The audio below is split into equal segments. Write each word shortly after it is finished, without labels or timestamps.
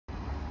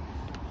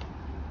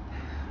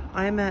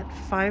I'm at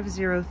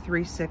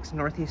 5036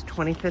 Northeast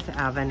 25th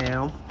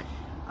Avenue.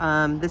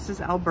 This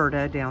is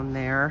Alberta down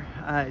there.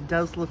 It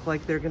does look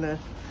like they're gonna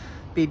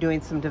be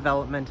doing some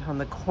development on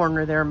the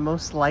corner there,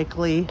 most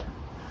likely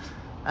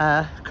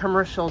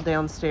commercial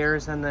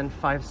downstairs, and then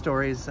 5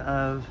 stories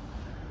of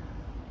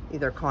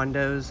either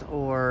condos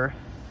or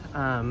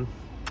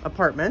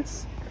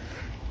apartments.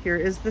 Here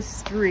is the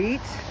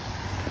street.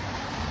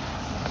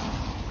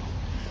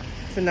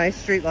 It's a nice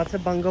street, lots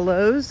of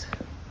bungalows.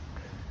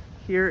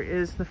 Here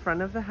is the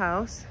front of the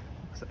house.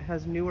 It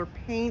has newer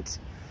paint.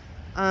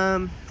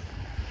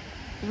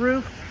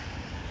 Roof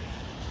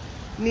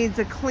needs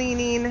a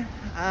cleaning.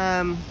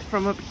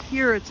 From up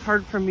here, it's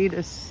hard for me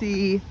to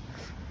see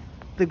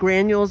the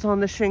granules on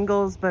the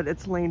shingles, but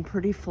it's laying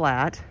pretty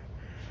flat.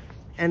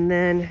 And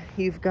then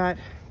you've got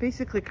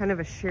basically kind of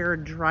a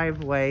shared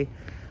driveway,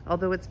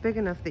 although it's big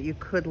enough that you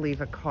could leave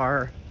a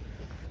car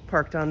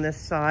parked on this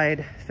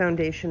side.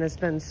 Foundation has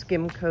been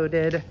skim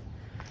coated.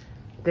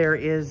 There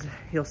is,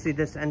 you'll see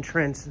this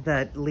entrance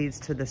that leads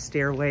to the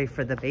stairway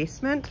for the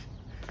basement.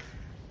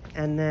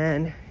 And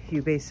then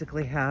you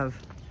basically have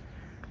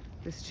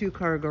this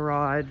 2-car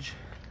garage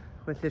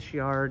with this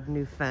yard,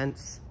 new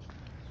fence.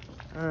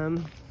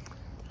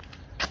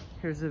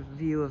 Here's a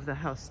view of the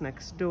house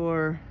next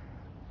door.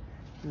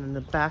 And then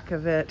the back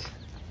of it.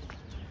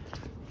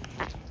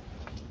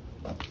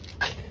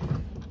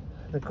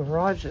 The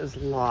garage is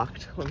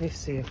locked. Let me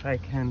see if I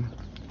can.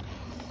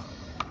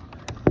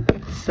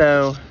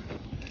 So,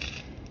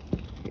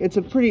 it's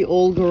a pretty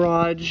old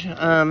garage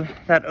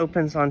that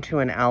opens onto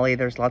an alley.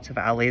 There's lots of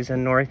alleys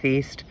in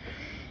Northeast.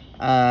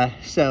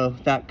 So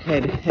that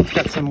it's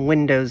got some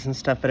windows and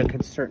stuff, but it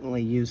could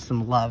certainly use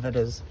some love. It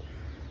is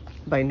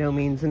by no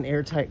means an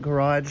airtight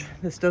garage.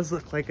 This does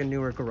look like a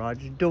newer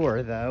garage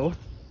door though.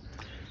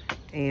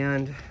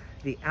 And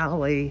the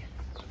alley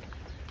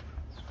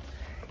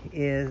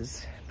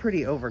is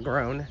pretty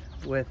overgrown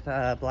with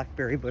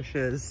blackberry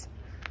bushes.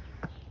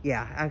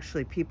 Yeah,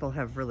 actually people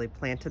have really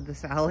planted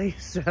this alley,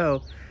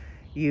 so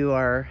you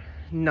are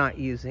not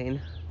using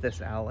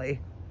this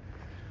alley.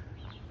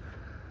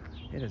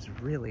 It is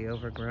really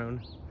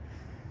overgrown.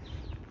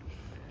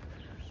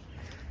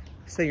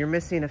 So you're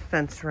missing a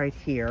fence right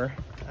here.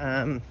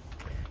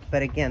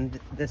 But again,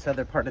 this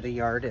other part of the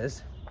yard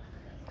is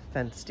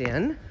fenced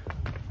in.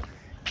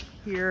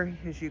 Here,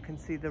 as you can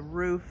see, the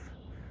roof,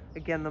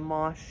 again, the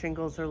moss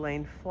shingles are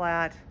laying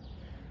flat.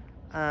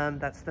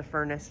 That's the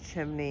furnace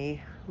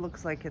chimney.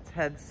 Looks like it's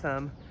had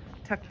some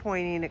tuck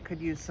pointing. It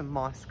could use some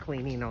moss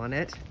cleaning on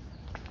it.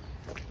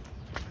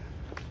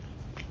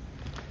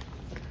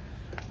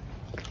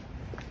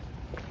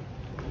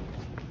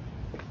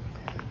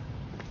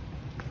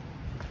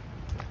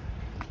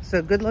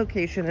 So good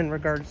location in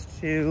regards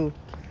to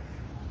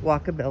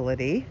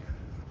walkability.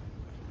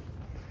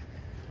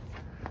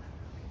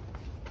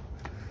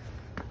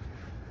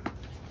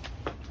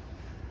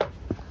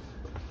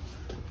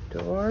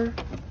 Door.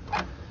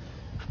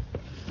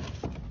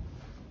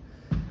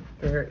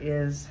 There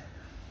is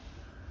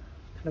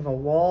kind of a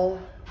wall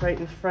right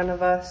in front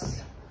of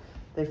us.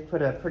 They've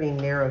put a pretty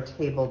narrow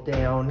table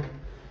down.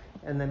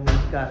 And then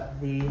we've got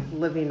the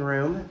living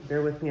room.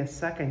 Bear with me a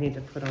sec, I need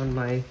to put on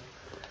my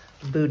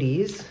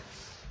booties.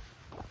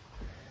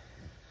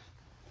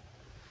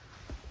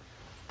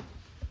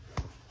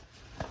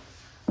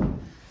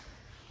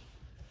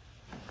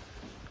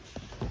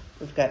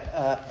 We've got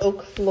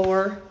oak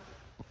floor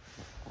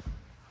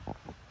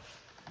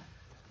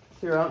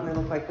throughout, and they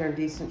look like they're in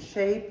decent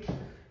shape.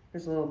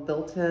 There's a little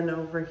built-in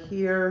over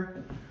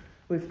here.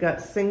 We've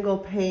got single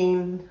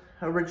pane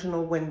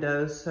original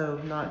windows, so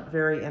not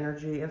very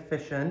energy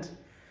efficient.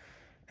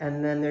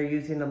 And then they're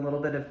using a little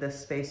bit of this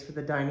space for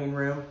the dining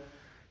room.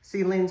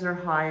 Ceilings are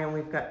high, and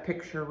we've got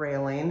picture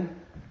railing.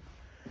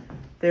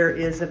 There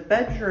is a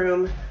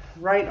bedroom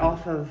right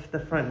off of the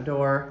front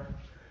door.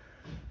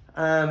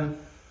 And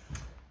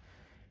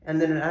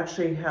then it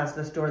actually has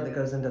this door that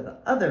goes into the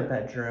other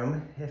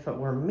bedroom. If it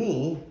were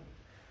me,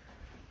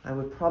 I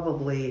would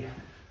probably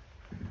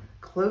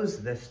close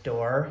this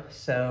door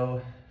so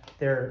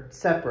they're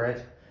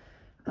separate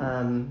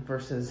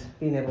versus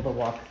being able to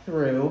walk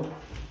through.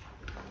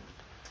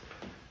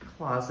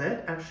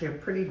 Closet, actually a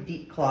pretty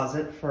deep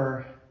closet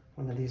for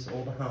one of these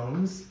old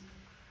homes.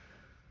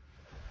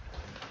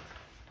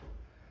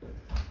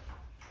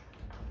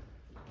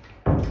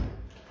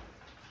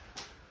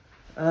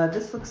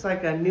 This looks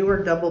like a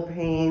newer double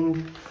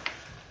paned,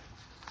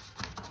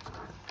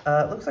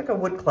 it looks like a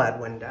wood clad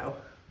window.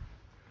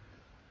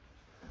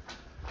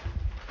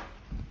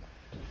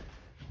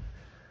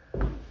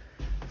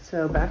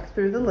 So back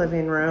through the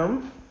living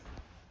room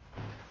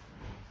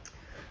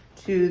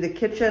to the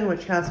kitchen,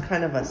 which has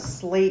kind of a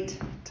slate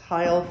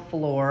tile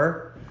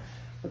floor.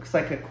 Looks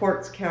like a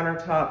quartz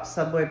countertop,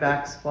 Subway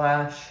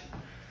backsplash,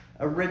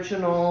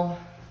 original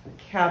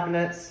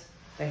cabinets.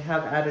 They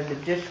have added a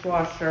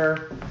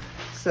dishwasher.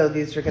 So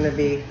these are gonna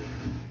be,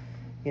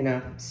 you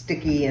know,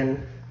 sticky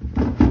and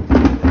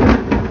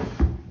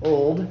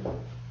old.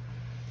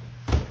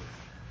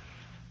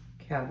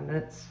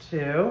 Cabinets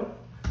too.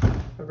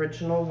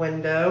 Original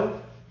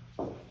window.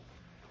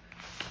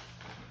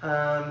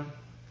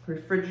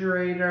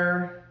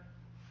 refrigerator,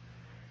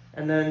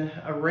 and then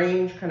a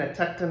range kind of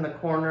tucked in the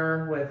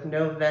corner with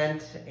no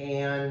vent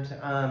and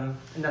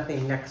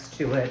nothing next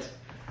to it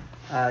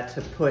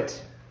to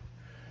put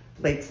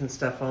plates and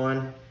stuff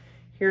on.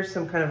 Here's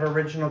some kind of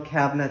original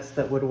cabinets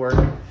that would work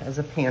as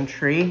a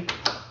pantry,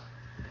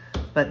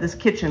 but this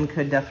kitchen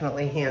could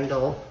definitely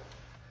handle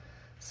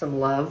some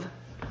love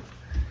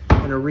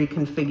and a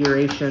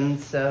reconfiguration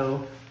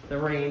so the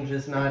range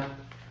is not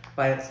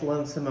by its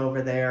lonesome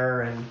over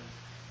there. And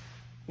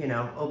you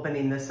know,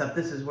 opening this up,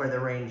 this is where the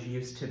range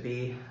used to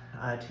be,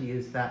 to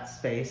use that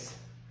space.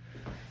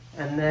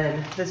 And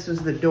then this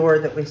was the door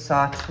that we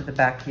saw to the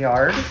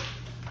backyard.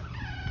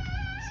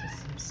 So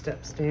some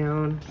steps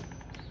down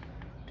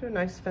to a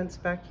nice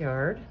fenced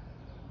backyard.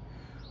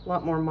 A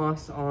lot more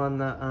moss on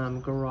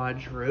the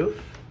garage roof.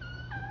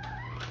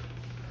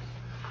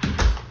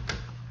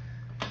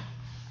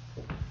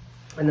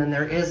 And then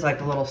there is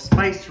like a little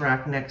spice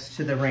rack next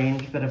to the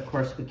range, but of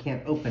course we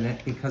can't open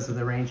it because of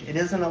the range. It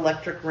is an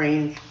electric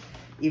range,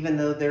 even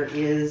though there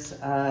is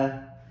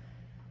a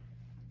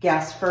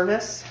gas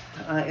furnace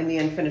in the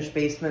unfinished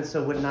basement,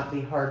 so it would not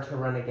be hard to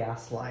run a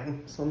gas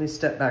line. So let me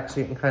step back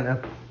so you can kind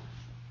of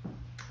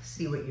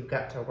see what you've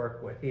got to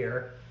work with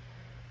here.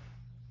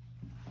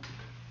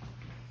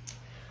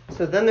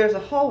 So then there's a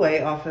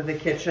hallway off of the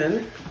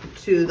kitchen.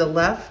 To the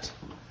left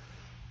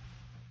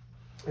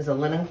is a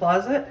linen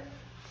closet.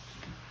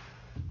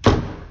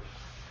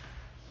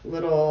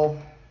 Little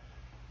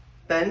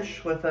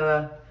bench with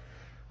a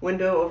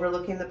window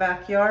overlooking the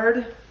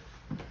backyard.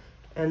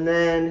 And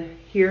then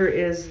here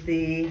is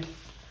the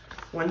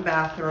one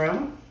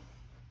bathroom.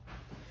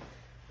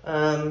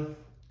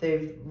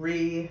 They've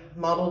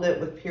remodeled it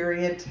with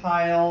period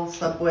tile,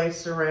 subway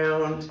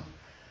surround.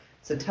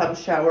 It's a tub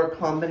shower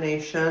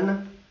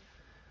combination.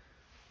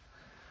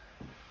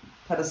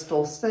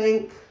 Pedestal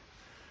sink,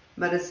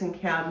 medicine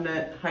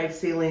cabinet, high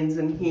ceilings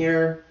in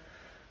here.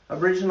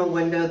 Original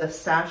window, the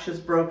sash is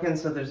broken,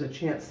 so there's a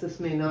chance this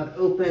may not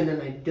open,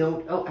 and I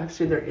don't, oh,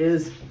 actually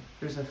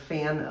there's a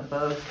fan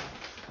above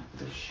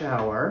the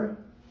shower,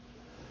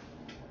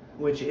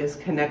 which is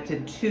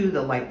connected to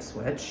the light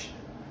switch.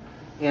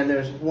 And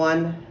there's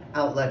one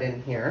outlet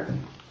in here,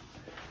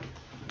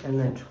 and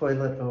then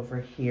toilet over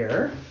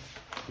here.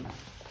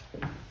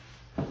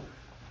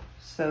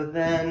 So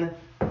then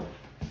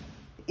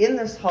in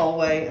this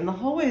hallway, and the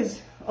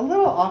hallway's a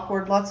little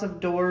awkward, lots of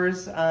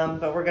doors,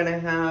 but we're gonna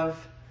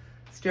have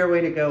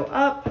stairway to go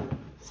up,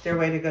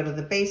 stairway to go to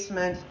the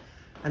basement,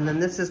 and then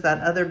this is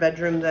that other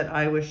bedroom that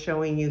I was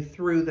showing you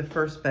through the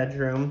first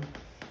bedroom.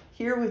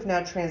 Here we've now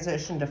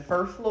transitioned to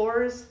fir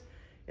floors.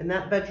 In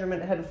that bedroom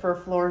it had fir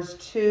floors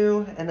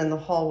too, and in the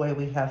hallway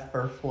we have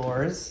fir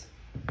floors.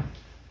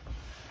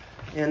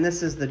 And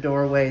this is the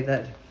doorway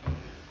that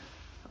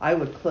I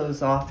would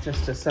close off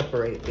just to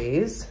separate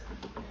these.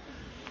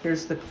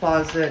 Here's the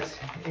closet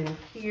in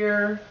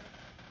here.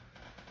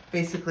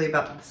 Basically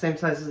about the same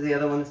size as the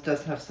other one. This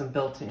does have some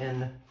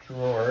built-in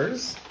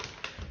drawers.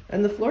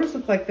 And the floors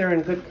look like they're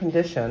in good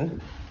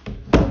condition.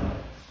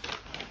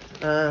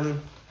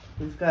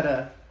 We've got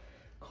a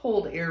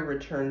cold air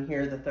return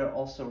here that they're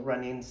also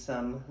running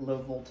some low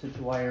voltage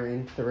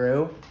wiring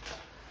through.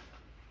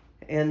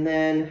 And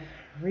then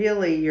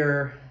really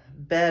your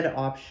bed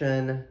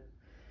option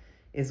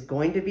is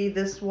going to be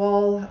this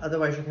wall.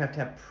 Otherwise you're gonna have to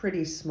have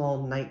pretty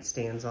small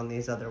nightstands on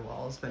these other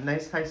walls, but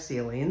nice high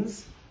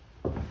ceilings.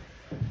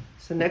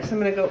 So next I'm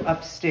gonna go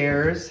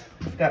upstairs.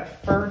 We've got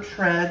fir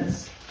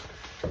treads.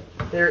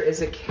 There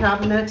is a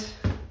cabinet.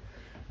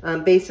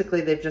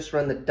 Basically they've just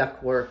run the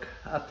ductwork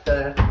up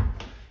the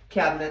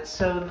cabinet.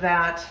 So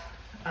that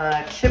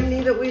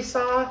chimney that we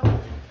saw,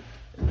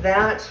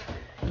 that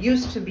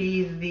used to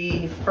be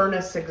the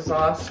furnace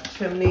exhaust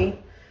chimney.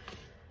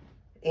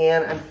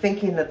 And I'm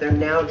thinking that they're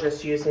now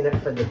just using it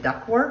for the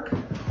ductwork.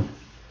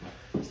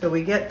 So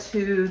we get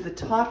to the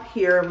top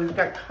here, we've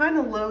got kind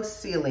of low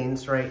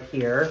ceilings right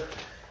here.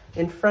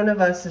 In front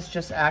of us is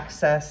just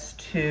access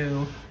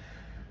to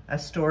a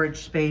storage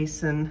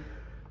space, and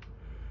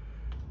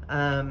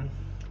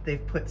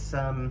they've put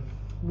some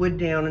wood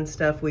down and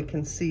stuff. We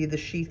can see the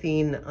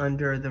sheathing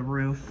under the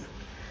roof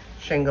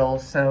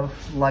shingles, so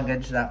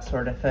luggage, that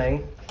sort of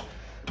thing.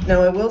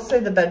 Now I will say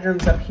the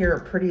bedrooms up here are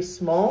pretty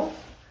small.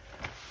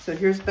 So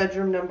here's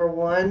bedroom number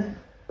one.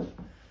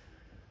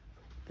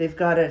 They've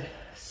got it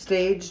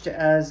staged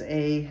as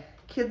a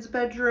kid's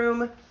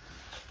bedroom.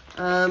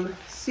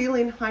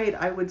 Ceiling height,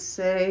 I would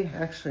say,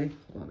 actually,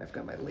 hold on, I've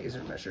got my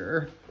laser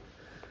measurer.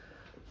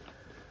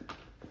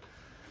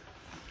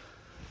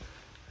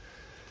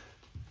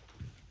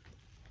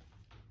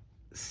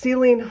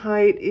 Ceiling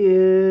height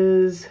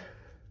is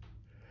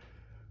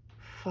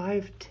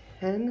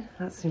 5'10".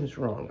 That seems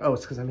wrong. Oh,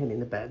 it's because I'm hitting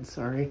the bed,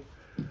 sorry.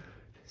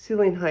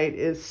 Ceiling height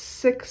is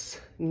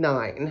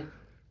 6'9".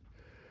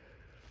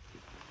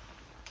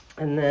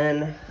 And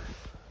then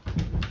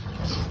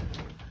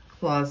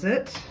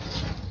closet.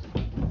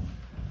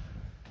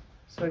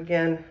 So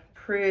again,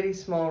 pretty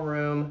small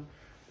room.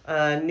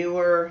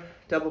 Newer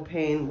double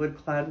pane wood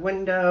clad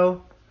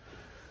window.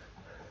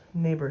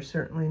 Neighbors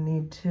certainly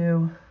need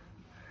to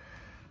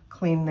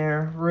clean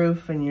their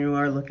roof, and you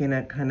are looking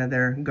at kind of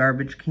their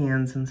garbage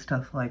cans and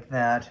stuff like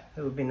that.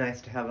 It would be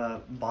nice to have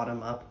a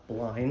bottom-up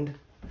blind.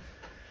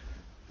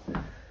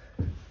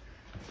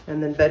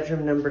 And then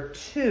bedroom number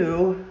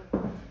 2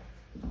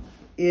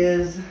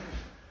 is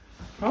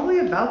probably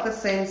about the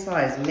same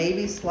size,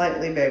 maybe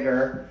slightly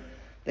bigger.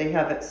 They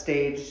have it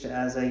staged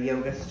as a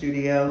yoga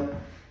studio.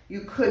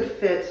 You could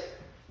fit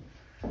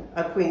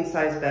a queen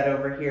size bed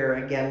over here.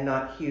 Again,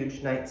 not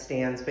huge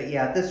nightstands, but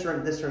yeah, this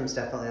room's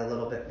definitely a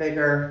little bit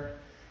bigger.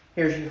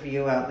 Here's your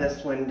view out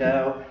this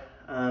window.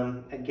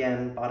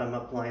 Again, bottom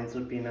up blinds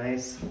would be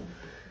nice.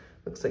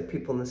 Looks like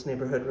people in this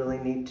neighborhood really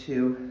need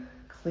to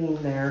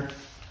clean their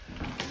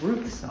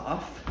roofs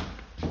off.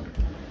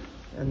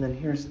 And then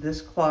here's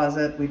this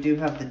closet. We do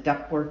have the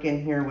ductwork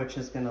in here, which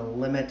is going to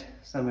limit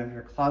some of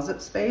your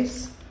closet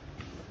space.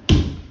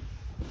 And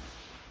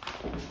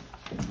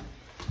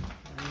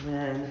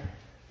then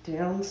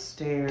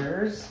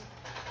downstairs,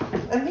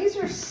 and these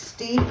are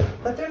steep,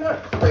 but they're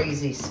not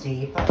crazy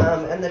steep,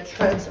 and the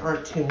treads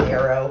aren't too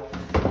narrow.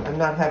 I'm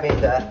not having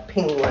the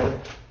penguin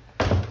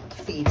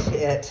feet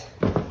it.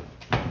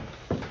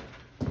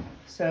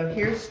 So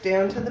here's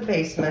down to the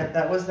basement.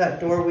 That was that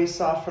door we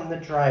saw from the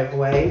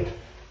driveway.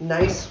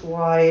 Nice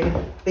wide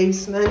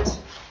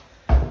basement.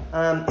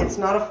 It's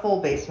not a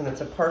full basement,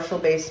 it's a partial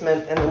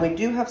basement, and then we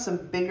do have some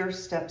bigger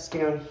steps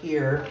down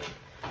here.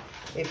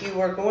 If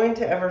you are going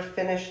to ever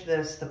finish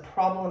this, the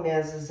problem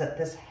is that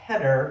this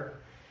header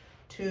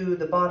to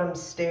the bottom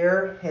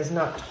stair is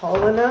not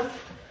tall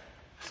enough.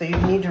 So you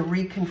need to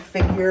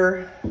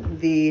reconfigure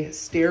the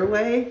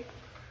stairway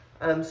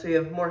so you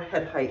have more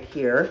head height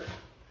here.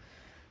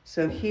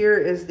 So here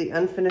is the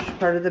unfinished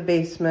part of the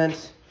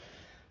basement.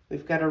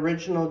 We've got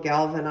original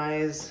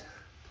galvanized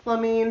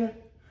plumbing,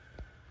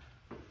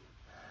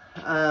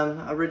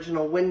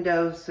 original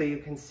windows, so you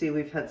can see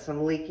we've had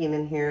some leaking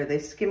in here. They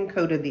skim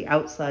coated the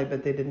outside,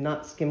 but they did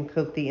not skim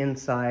coat the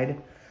inside.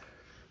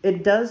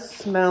 It does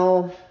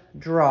smell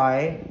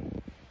dry.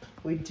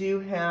 We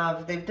do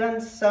have, they've done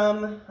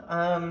some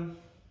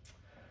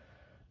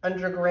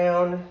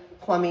underground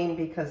plumbing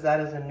because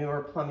that is a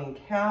newer plumbing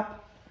cap.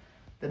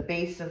 The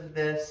base of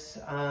this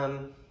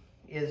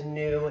is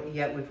new,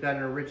 yet we've got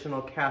an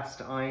original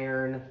cast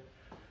iron.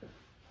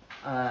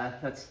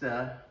 That's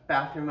the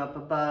bathroom up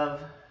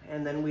above.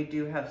 And then we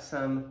do have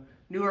some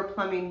newer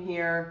plumbing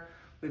here.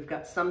 We've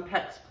got some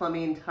PEX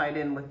plumbing tied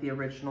in with the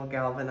original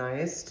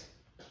galvanized.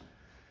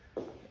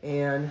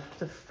 And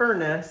the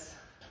furnace,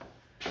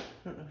 I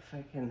don't know if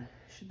I can,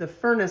 the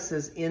furnace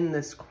is in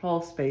this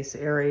crawl space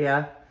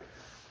area,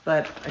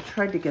 but I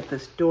tried to get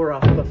this door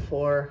off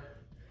before,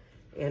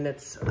 and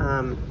it's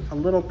a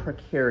little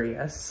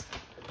precarious.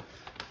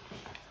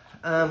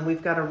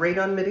 We've got a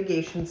radon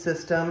mitigation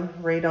system.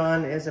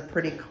 Radon is a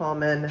pretty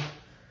common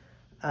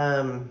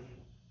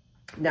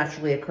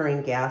naturally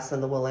occurring gas in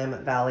the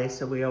Willamette Valley,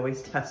 so we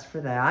always test for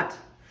that.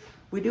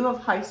 We do have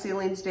high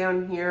ceilings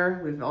down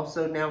here. We've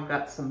also now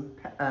got some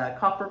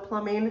copper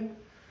plumbing.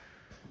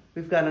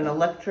 We've got an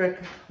electric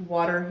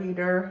water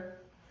heater.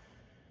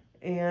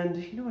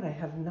 And you know what I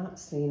have not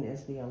seen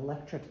is the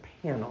electric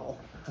panel.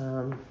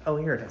 Oh,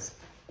 here it is.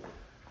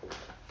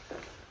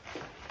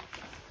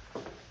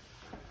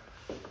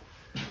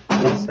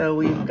 So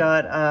we've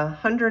got a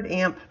 100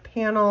 amp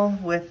panel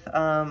with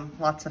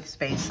lots of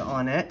space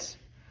on it.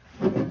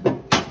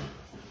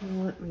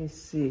 Let me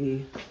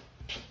see.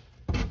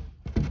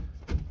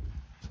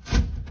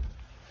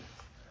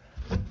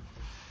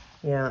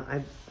 Yeah,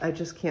 I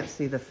just can't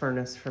see the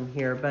furnace from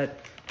here,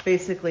 but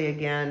basically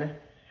again,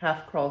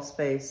 half crawl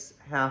space,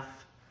 half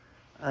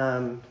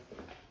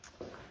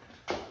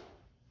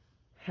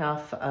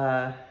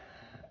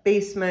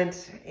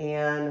basement,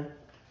 and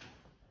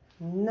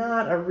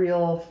not a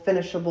real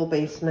finishable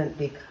basement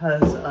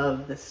because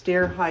of the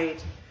stair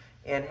height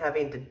and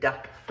having to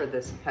duck for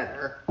this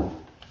header.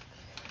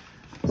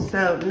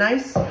 So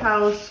nice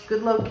house,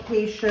 good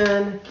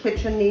location,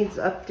 kitchen needs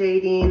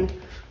updating,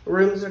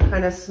 rooms are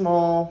kind of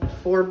small,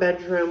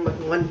 4-bedroom with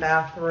 1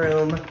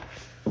 bathroom,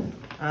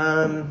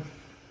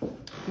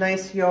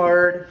 nice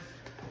yard,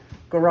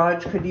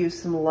 garage could use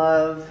some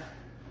love.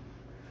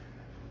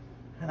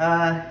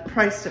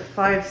 Priced at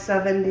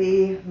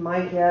 $570.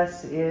 My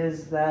guess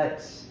is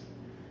that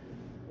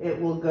it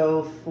will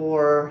go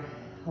for,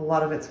 a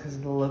lot of it's because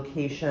of the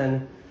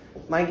location.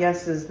 My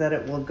guess is that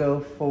it will go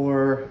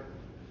for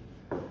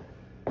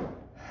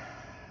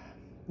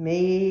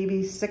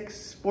maybe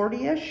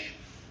 $640-ish.